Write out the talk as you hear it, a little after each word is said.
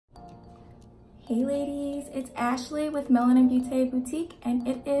Hey ladies, it's Ashley with Melanin Beaute Boutique, and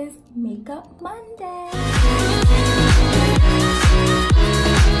it is Makeup Monday.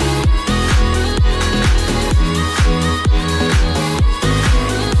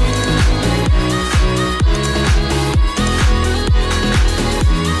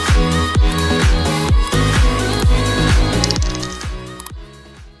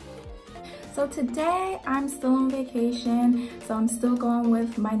 So today I'm still on vacation, so I'm still going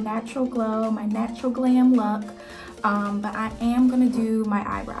with my natural glow, my natural glam look, but I am gonna do my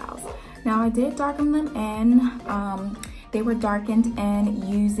eyebrows. Now I did darken them in. They were darkened in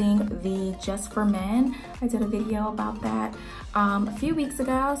using the Just for Men. I did a video about that a few weeks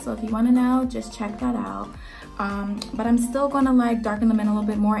ago, so if you wanna know, just check that out. But I'm still gonna like darken them in a little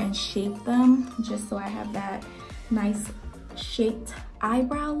bit more and shape them, just so I have that nice shaped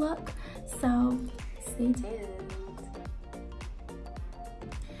eyebrow look. So stay tuned.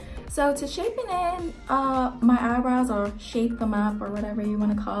 So to shaping in my eyebrows, or shape them up, or whatever you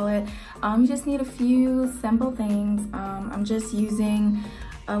want to call it, you just need a few simple things. I'm just using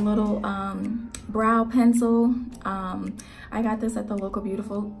a little brow pencil. I got this at the local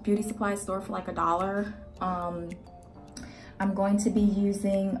beauty supply store for like $1. I'm going to be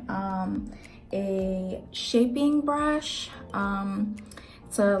using a shaping brush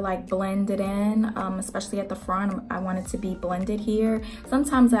to like blend it in, especially at the front. I want it to be blended here.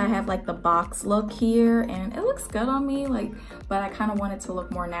 Sometimes I have like the box look here and it looks good on me, like, but I kind of want it to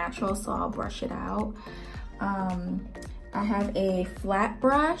look more natural, so I'll brush it out. I have a flat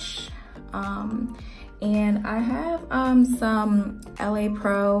brush, and I have some LA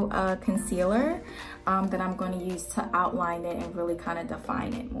Pro concealer that I'm going to use to outline it and really kind of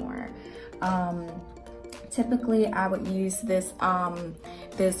define it more. Typically, I would use this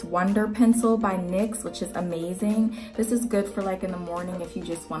this Wonder Pencil by NYX, which is amazing. This is good for like in the morning if you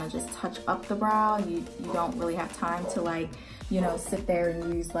just want to just touch up the brow. You don't really have time to like, you know, sit there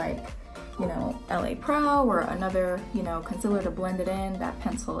and use like, you know, LA Pro or another, you know, concealer to blend it in. That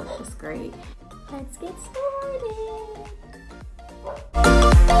pencil is just great. Let's get started.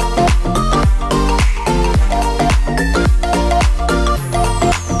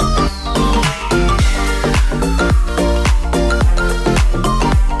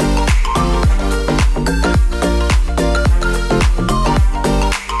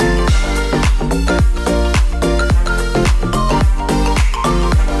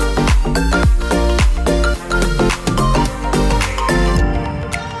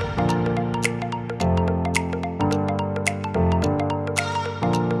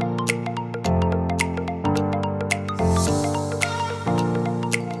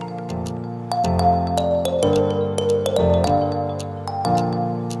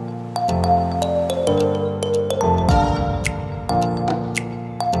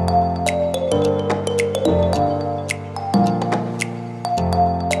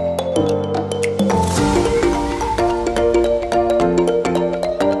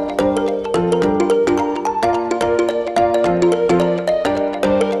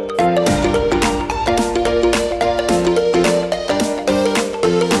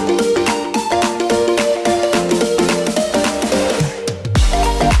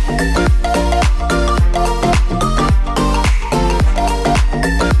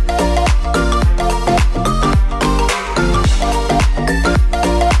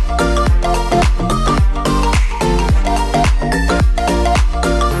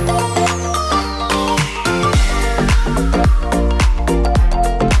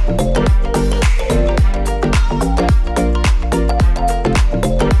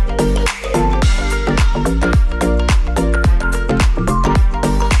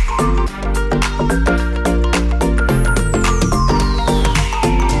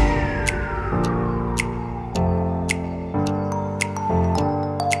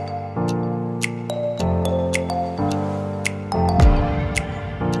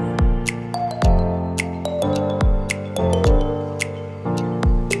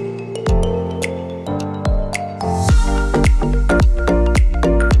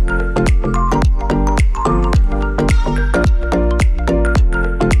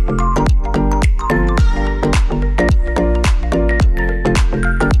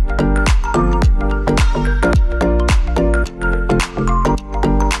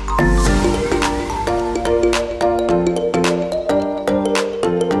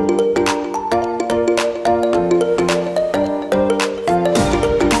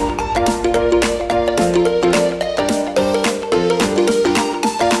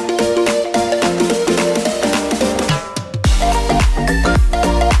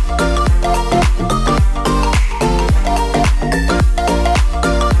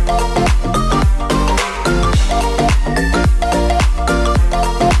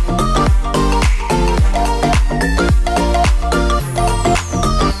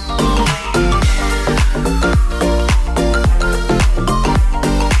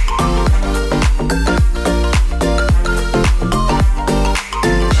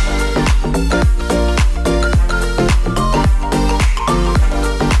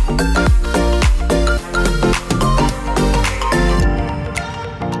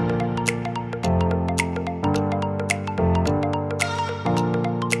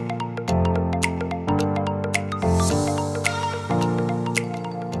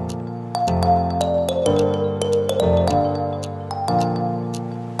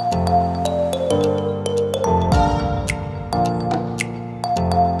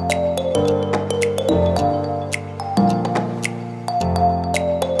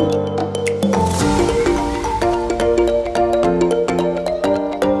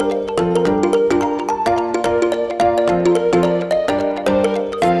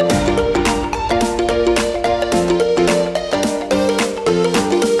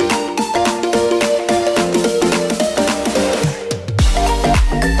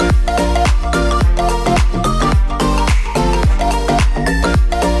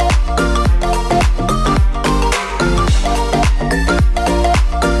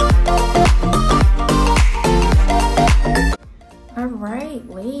 right,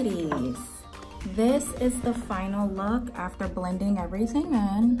 ladies, this is the final look after blending everything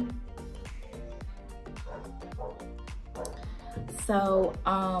in. So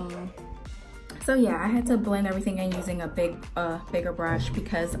yeah, I had to blend everything in using a bigger brush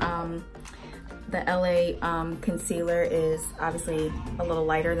because the LA concealer is obviously a little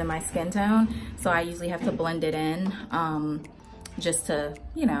lighter than my skin tone. So I usually have to blend it in just to,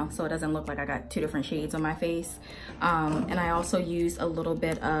 you know, so it doesn't look like I got 2 different shades on my face. And I also used a little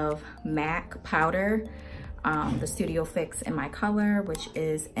bit of MAC powder, the Studio Fix in my color, which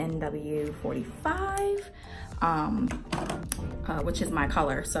is NW45, which is my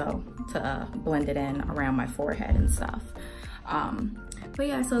color, so to blend it in around my forehead and stuff. But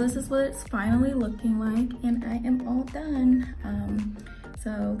yeah, so this is what it's finally looking like, and I am all done.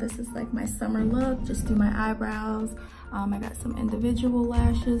 So this is like my summer look. Just do my eyebrows. I got some individual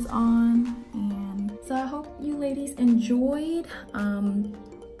lashes on, and so I hope you ladies enjoyed.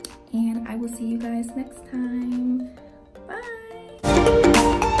 And I will see you guys next time. Bye.